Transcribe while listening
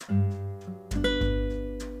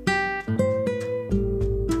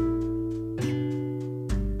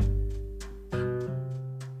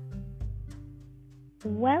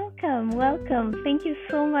welcome. Thank you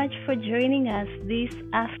so much for joining us this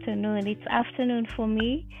afternoon. It's afternoon for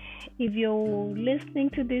me. If you're listening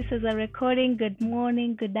to this as a recording, good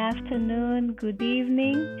morning, good afternoon, good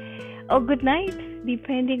evening, or good night,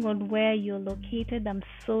 depending on where you're located. I'm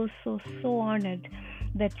so honored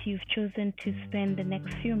that you've chosen to spend the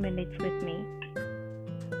next few minutes with me.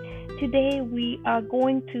 Today, we are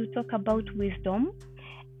going to talk about wisdom,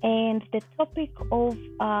 and the topic of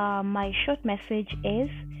my short message is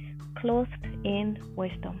clothed in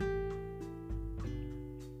wisdom.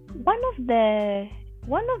 One of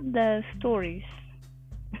the stories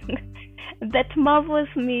that marvels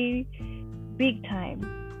me big time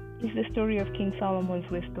is the story of King Solomon's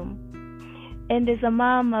wisdom. And as a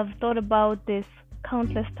mom, I've thought about this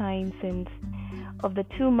countless times, and of the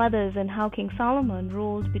two mothers and how King Solomon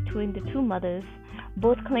ruled between the two mothers,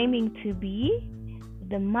 both claiming to be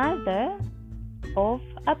the mother of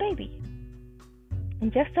a baby.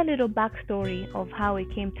 And just a little backstory of how it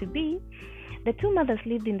came to be. The two mothers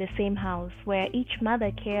lived in the same house where each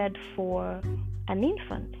mother cared for an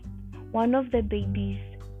infant. One of the babies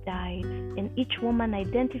died, and each woman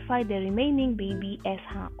identified the remaining baby as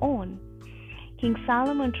her own. King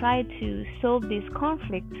Solomon tried to solve this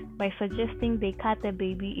conflict by suggesting they cut the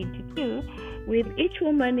baby into two, with each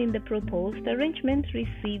woman in the proposed arrangement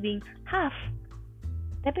receiving half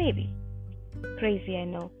the baby. Crazy, I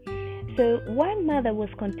know. So one mother was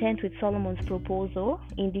content with Solomon's proposal,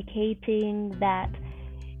 indicating that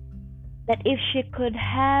if she couldn't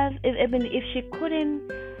have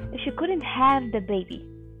the baby,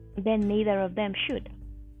 then neither of them should.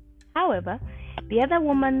 However, the other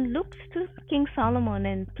woman looked to King Solomon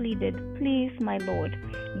and pleaded, "Please, my lord,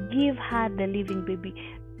 give her the living baby.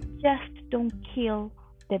 Just don't kill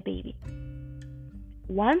the baby."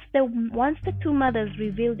 Once the two mothers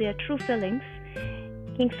revealed their true feelings,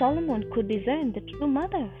 King Solomon could discern the true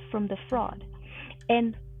mother from the fraud,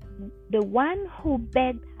 and the one who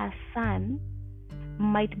begged her son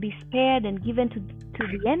might be spared and given to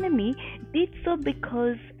the enemy did so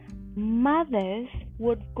because mothers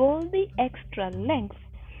would go the extra length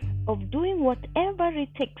of doing whatever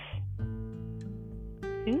it takes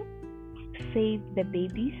to save the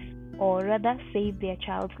babies, or rather save their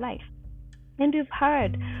child's life. And we've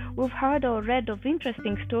heard or read of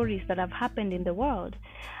interesting stories that have happened in the world.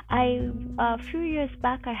 A few years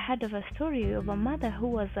back, I heard of a story of a mother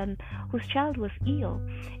whose child was ill,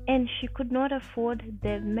 and she could not afford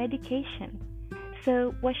the medication.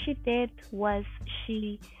 So what she did was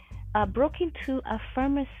she broke into a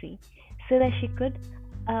pharmacy so that she could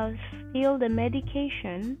steal the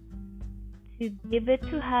medication to give it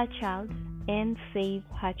to her child and save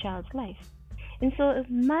her child's life. And so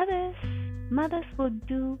mothers will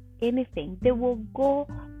do anything. They will go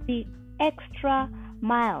the extra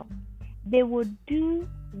mile. They will do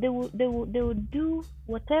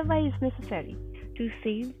whatever is necessary to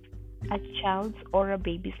save a child's or a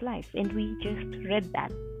baby's life. And we just read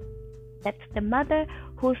that the mother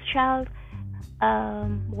whose child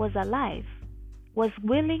was alive was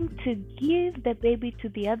willing to give the baby to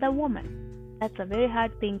the other woman. That's a very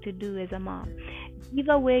hard thing to do as a mom. Give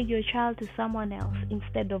away your child to someone else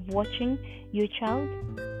instead of watching your child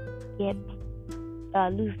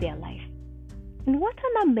lose their life. And what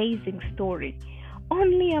an amazing story.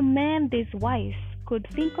 Only a man this wise could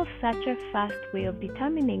think of such a fast way of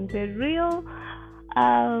determining the real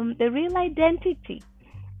identity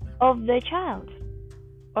of the child,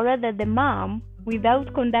 or rather the mom,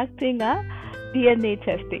 without conducting a DNA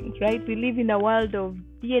testing, right? We live in a world of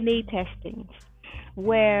DNA testing,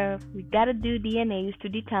 where we gotta do DNAs to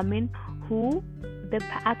determine who the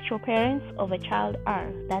actual parents of a child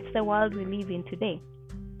are. That's the world we live in today.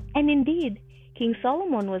 And indeed, King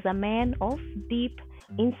Solomon was a man of deep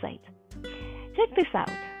insight. Check this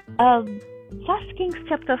out. 1 Kings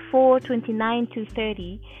chapter 4, 29 to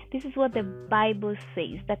 30. This is what the Bible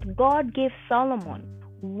says, that God gave Solomon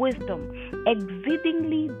wisdom,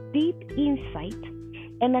 exceedingly deep insight,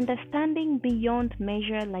 and understanding beyond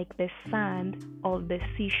measure, like the sand of the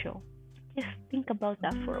seashore. Just think about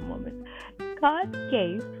that for a moment. God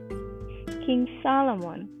gave King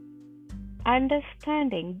Solomon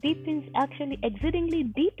understanding, exceedingly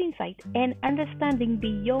deep insight and understanding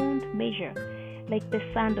beyond measure, like the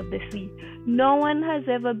sand of the sea. No one has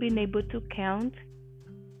ever been able to count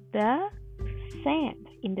the sand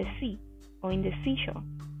in the sea or in the seashore.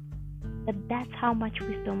 But that's how much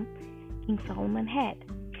wisdom King Solomon had.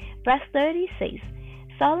 Verse 30 says,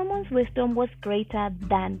 Solomon's wisdom was greater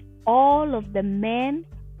than all of the men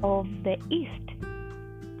of the East,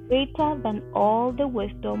 greater than all the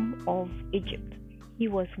wisdom of Egypt. He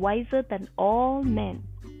was wiser than all men,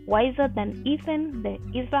 wiser than even the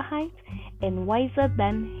Israelites and wiser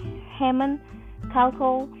than Heman,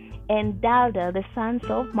 Calcol, and Daldar, the sons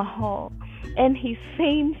of Mahol, and his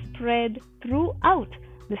fame spread throughout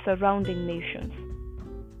the surrounding nations.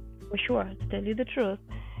 For sure, to tell you the truth,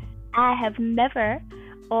 I had never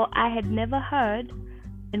heard,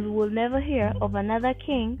 and we will never hear of another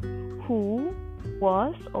king who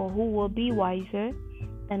was or who will be wiser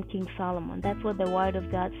than King Solomon. That's what the Word of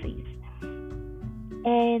God says.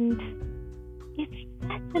 And it's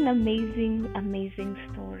such an amazing, amazing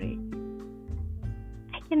story.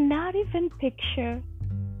 I cannot even picture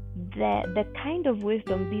the kind of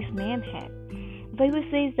wisdom this man had. The Bible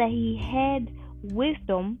says that he had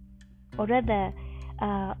wisdom, or rather,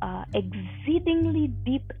 exceedingly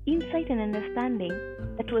deep insight and understanding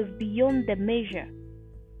that was beyond the measure.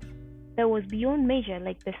 That was beyond measure,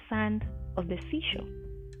 like the sand of the seashore.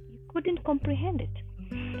 You couldn't comprehend it.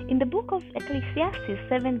 In the book of Ecclesiastes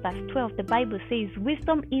 7 verse 12, the Bible says,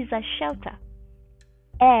 wisdom is a shelter,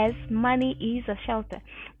 as money is a shelter.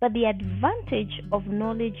 But the advantage of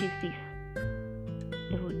knowledge is this.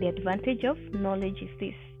 The advantage of knowledge is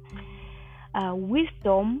this.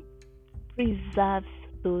 Wisdom preserves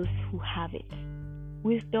those who have it.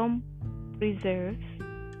 Wisdom preserves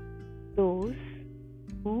those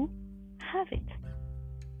who have it.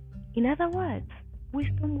 In other words,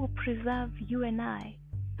 wisdom will preserve you and I.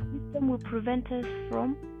 Wisdom will prevent us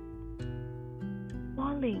from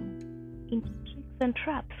falling into tricks and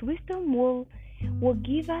traps. Wisdom will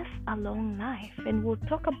give us a long life, and we'll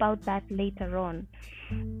talk about that later on,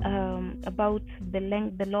 about the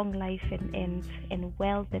long life and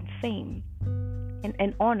wealth and fame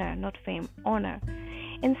and honor, not fame, honor.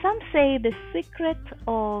 And some say the secret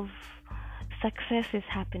of success is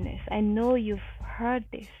happiness. I know you've heard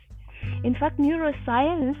this. In fact,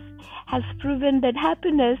 neuroscience has proven that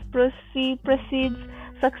happiness precedes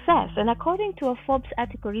success. And according to a Forbes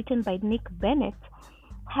article written by Nick Bennett,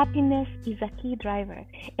 happiness is a key driver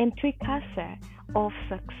and precursor of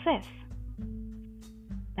success.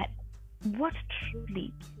 But what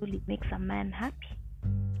truly makes a man happy?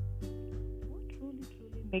 What truly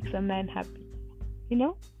makes a man happy? You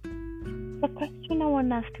know? The question I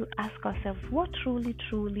want us to ask ourselves, what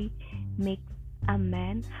truly makes a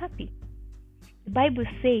man happy? The Bible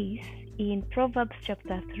says in Proverbs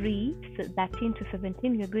chapter 3, 13 to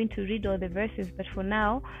 17, we're going to read all the verses, but for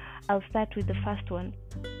now, I'll start with the first one.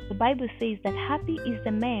 The Bible says that happy is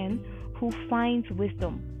the man who finds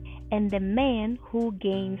wisdom and the man who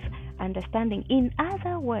gains understanding. In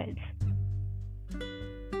other words,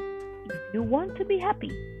 if you want to be happy,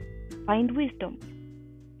 find wisdom.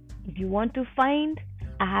 If you want to find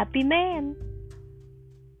a happy man,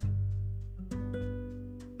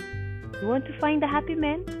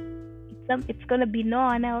 it's going to be no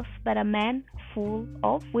one else but a man full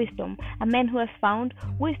of wisdom, a man who has found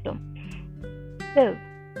wisdom. So,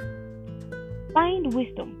 find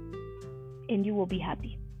wisdom and you will be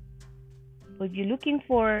happy. So if you're looking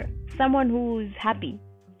for someone who's happy,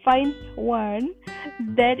 find one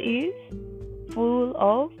that is full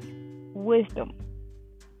of wisdom.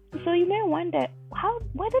 So you may wonder,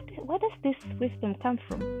 where does this wisdom come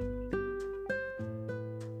from?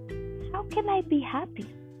 How can I be happy?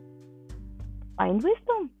 Find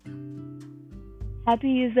wisdom.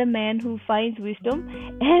 Happy is the man who finds wisdom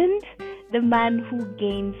and the man who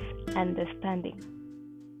gains understanding.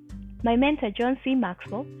 My mentor, John C.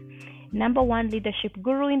 Maxwell, #1 leadership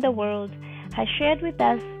guru in the world, has shared with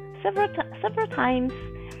us several times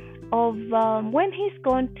of when he's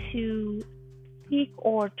gone to speak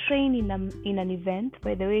or train in an event.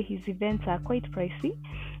 By the way, his events are quite pricey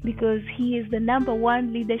because he is the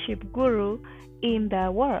 #1 leadership guru in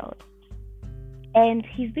the world. And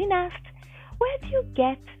he's been asked, where do you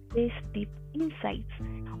get these deep insights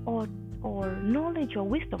or knowledge or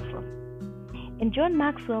wisdom from? And John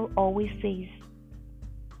Maxwell always says,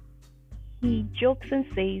 he jokes and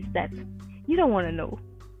says that you don't want to know.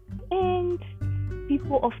 And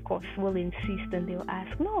people, of course, will insist and they'll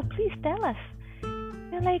ask, no, please tell us.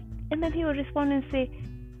 They're like, and then he will respond and say,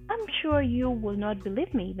 I'm sure you will not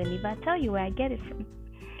believe me even if I tell you where I get it from.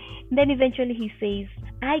 And then eventually he says,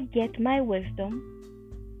 I get my wisdom,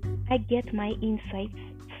 I get my insights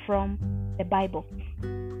from the Bible.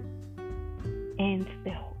 And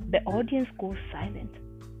the audience goes silent.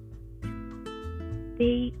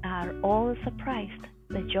 They are all surprised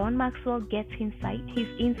that John Maxwell gets his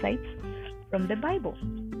insights from the Bible.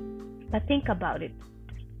 But think about it.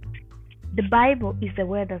 The Bible is the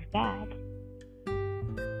Word of God.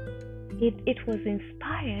 It was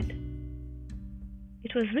inspired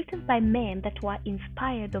It was written by men that were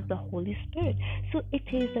inspired of the Holy Spirit. So it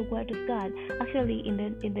is the Word of God. Actually, in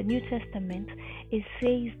the New Testament, it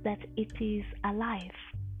says that it is alive.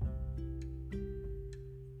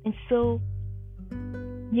 And so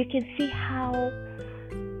you can see how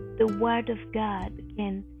the Word of God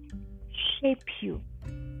can shape you,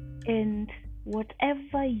 and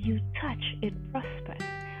whatever you touch, it prospers.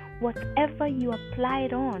 Whatever you apply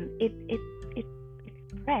it on, it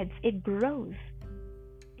spreads, it grows,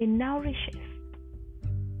 it nourishes.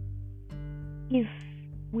 If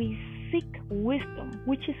we seek wisdom,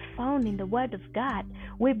 which is found in the Word of God,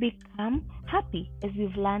 we become happy, as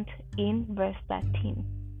we've learned in verse 13.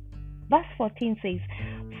 Verse 14 says,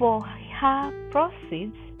 "For her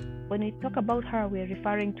proceeds," when we talk about her, we are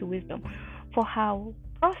referring to wisdom, "for her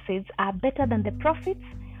proceeds are better than the profits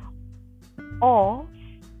of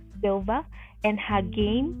silver, and her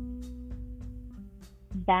gain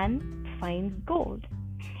than fine gold."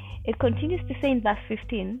 It continues to say in verse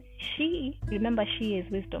 15, she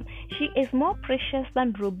is wisdom. "She is more precious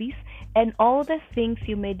than rubies, and all the things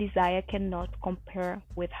you may desire cannot compare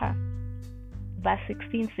with her." Verse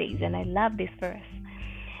 16 says, and I love this verse,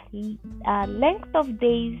 "Length of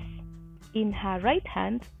days in her right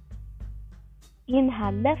hand, in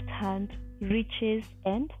her left hand riches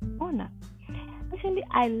and honor." Actually,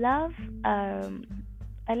 I love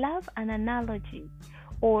an analogy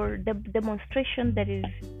or the demonstration that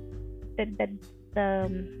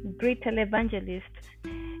the great televangelist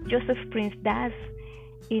Joseph Prince does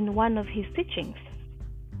in one of his teachings.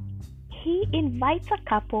 He invites a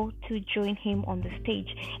couple to join him on the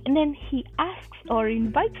stage, and then he asks or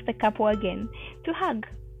invites the couple again to hug.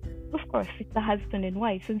 Of course, it's a husband and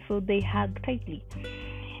wife, and so they hug tightly.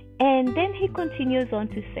 And then he continues on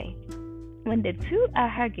to say, when the two are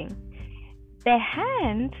hugging, the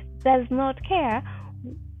hand does not care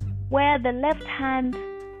where the left hand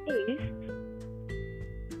is,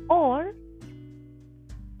 or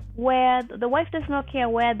where the wife does not care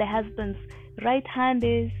where the husband's right hand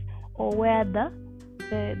is, or where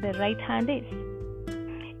the right hand is.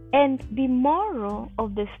 And the moral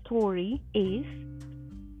of the story is,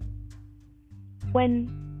 when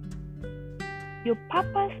your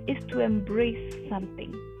purpose is to embrace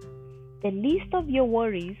something, the least of your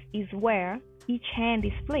worries is where each hand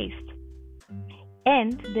is placed.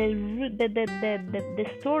 And the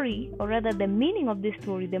story, or rather the meaning of this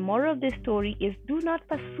story, the moral of this story is, do not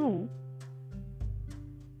pursue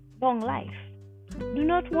long life. Do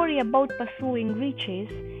not worry about pursuing riches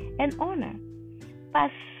and honor.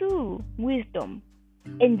 Pursue wisdom.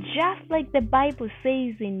 And just like the Bible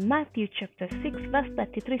says in Matthew chapter 6 verse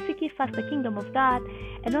 33, "Seek ye first the kingdom of God,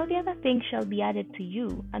 and all the other things shall be added to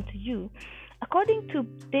you, unto you." According to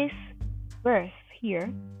this verse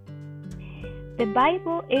here, the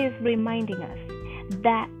Bible is reminding us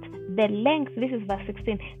that the length, this is verse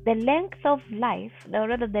 16, the length of life, or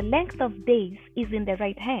rather the length of days, is in the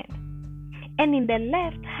right hand. And in the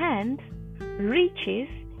left hand, riches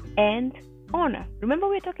and honor. Remember,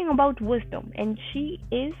 we're talking about wisdom, and she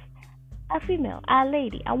is a female, a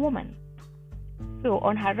lady, a woman. So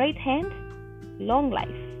on her right hand, long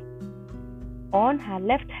life. On her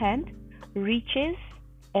left hand, riches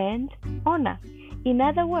and honor. In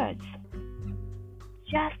other words,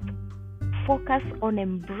 just focus on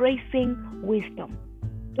embracing wisdom.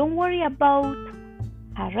 Don't worry about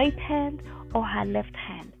her right hand or her left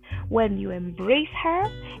hand. When you embrace her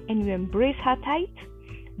and you embrace her tight,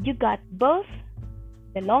 you got both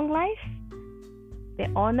the long life, the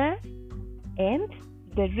honor, and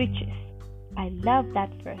the riches. I love that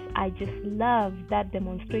verse. I just love that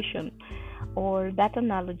demonstration or that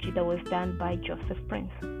analogy that was done by Joseph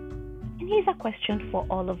Prince. And here's a question for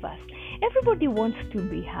all of us. Everybody wants to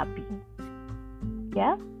be happy.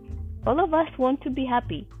 Yeah? All of us want to be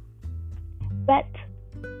happy. But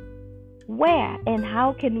where and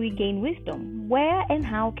how can we gain wisdom? Where and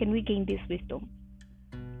how can we gain this wisdom?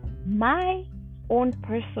 My own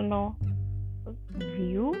personal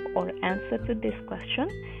view or answer to this question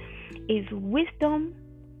is, wisdom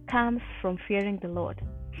comes from fearing the Lord.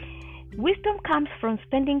 Wisdom comes from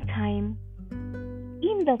spending time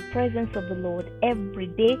in the presence of the Lord every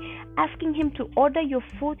day, asking Him to order your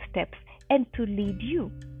footsteps and to lead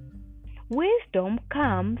you. Wisdom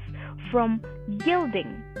comes from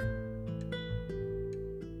yielding,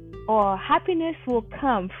 or happiness will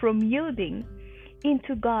come from yielding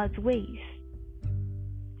into God's ways.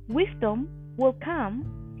 Wisdom will come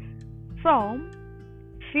from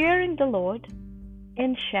fearing the Lord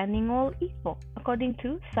and shunning all evil, according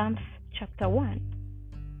to Psalms chapter 1.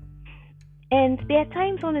 And there are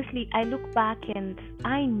times, honestly, I look back and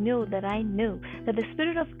I know that the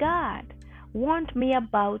Spirit of God warned me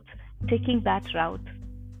about taking that route,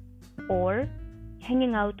 or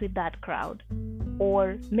hanging out with that crowd,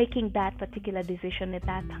 or making that particular decision at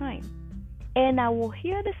that time. And I will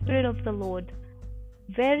hear the Spirit of the Lord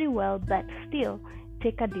very well, but still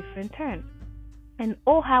take a different turn. And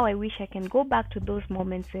oh, how I wish I can go back to those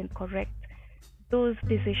moments and correct those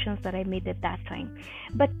decisions that I made at that time.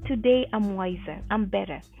 But today I'm wiser, I'm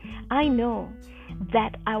better. I know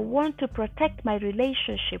that I want to protect my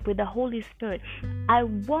relationship with the Holy Spirit. I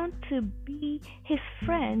want to be His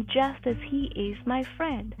friend just as He is my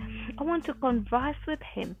friend. I want to converse with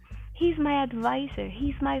Him. He's my advisor.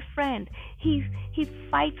 He's my friend. He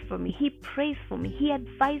fights for me. He prays for me. He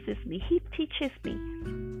advises me. He teaches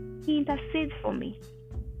me. He intercedes for me.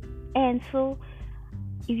 And so,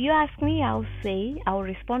 if you ask me, I'll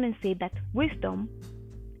respond and say that wisdom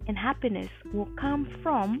and happiness will come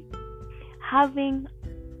from having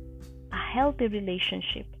a healthy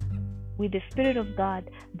relationship with the Spirit of God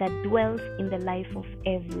that dwells in the life of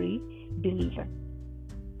every believer.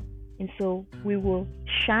 And so we will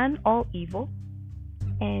shun all evil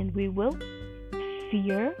and we will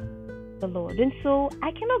fear the Lord. And so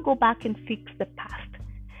I cannot go back and fix the past,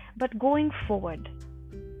 but going forward,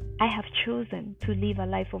 I have chosen to live a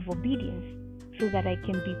life of obedience so that I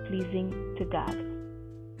can be pleasing to God.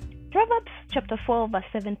 Proverbs chapter 4, verse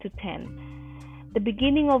 7 to 10. The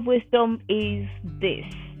beginning of wisdom is this: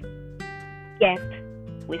 get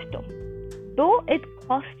wisdom. Though it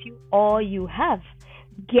costs you all you have,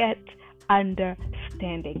 get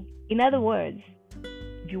understanding. In other words,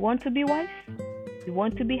 if you want to be wise, if you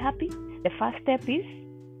want to be happy, the first step is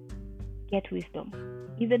get wisdom.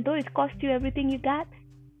 Even though it costs you everything you got,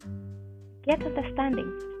 get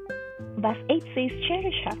understanding. Verse 8 says,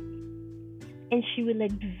 cherish her, and she will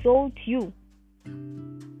exalt you.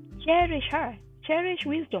 Cherish her, cherish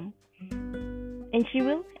wisdom, and she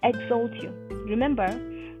will exalt you. Remember,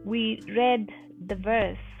 we read the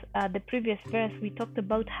verse, the previous verse, we talked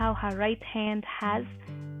about how her right hand has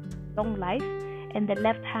long life, and the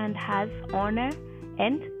left hand has honor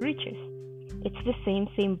and riches. It's the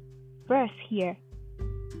same verse here,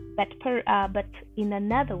 but in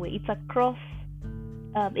another way. It's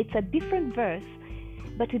it's a different verse,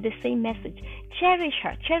 but with the same message. Cherish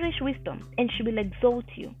her, cherish wisdom, and she will exalt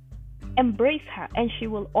you. Embrace her, and she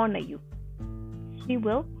will honor you. She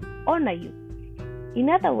will honor you. In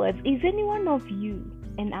other words, is any one of you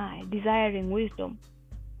and I desiring wisdom,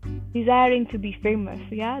 desiring to be famous?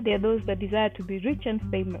 Yeah, there are those that desire to be rich and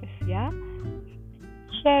famous. Yeah,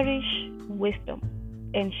 cherish wisdom,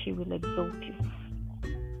 and she will exalt you.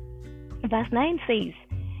 Verse 9 says,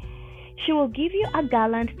 she will give you a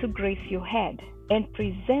garland to grace your head and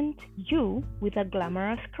present you with a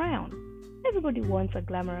glamorous crown. Everybody wants a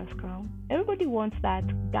glamorous crown. Everybody wants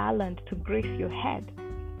that garland to grace your head.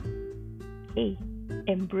 A,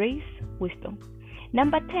 embrace wisdom.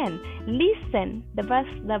 Number 10, listen. The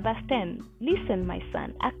verse 10, listen, my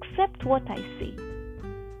son, accept what I say,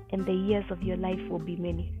 and the years of your life will be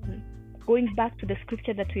many. Going back to the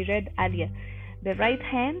scripture that we read earlier, the right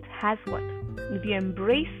hand has what? If you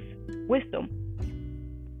embrace wisdom,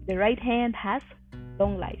 the right hand has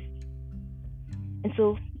long life. And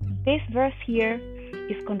so this verse here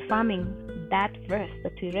is confirming that verse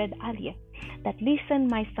that we read earlier, that listen,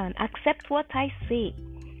 my son, accept what I say,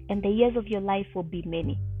 and the years of your life will be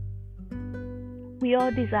many. We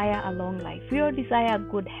all desire a long life. We all desire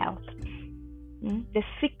good health. The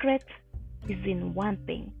secret is in one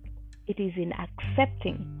thing. It is in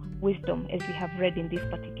accepting wisdom, as we have read in this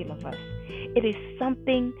particular verse. It is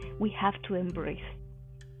something we have to embrace.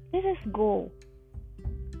 Let us go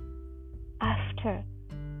after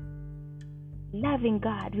loving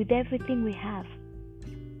God with everything we have.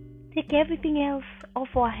 Take everything else off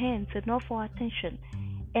our hands and off our attention,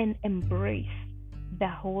 and embrace the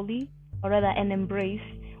holy, or rather, and embrace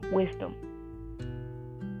wisdom.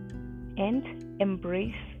 And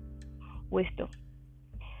embrace wisdom.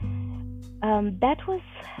 That was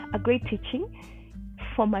a great teaching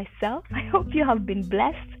for myself. I hope you have been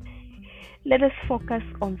blessed. Let us focus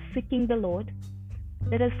on seeking the Lord.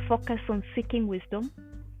 Let us focus on seeking wisdom,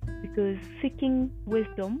 because seeking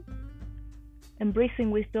wisdom, embracing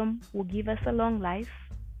wisdom, will give us a long life.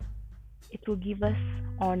 It will give us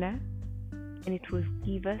honor, and it will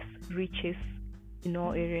give us riches in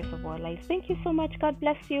all areas of our lives. Thank you so much. God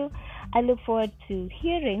bless you. I look forward to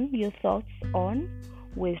hearing your thoughts on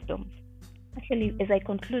wisdom. Actually, as I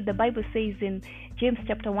conclude, the Bible says in James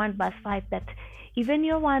chapter 1 verse 5 that if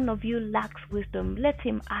any one of you lacks wisdom, let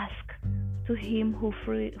him ask to him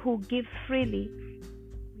who gives freely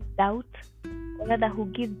without, or rather who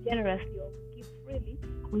gives generously or gives freely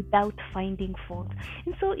without finding fault.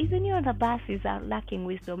 And so even you the masses are lacking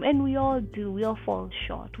wisdom, and we all do. We all fall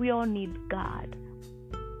short. We all need God.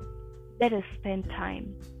 Let us spend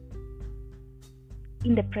time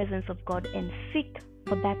in the presence of God and seek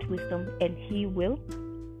for that wisdom, and He will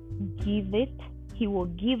give it. He will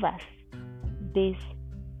give us this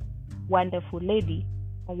wonderful lady,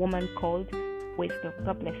 a woman called wisdom.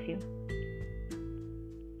 God bless you.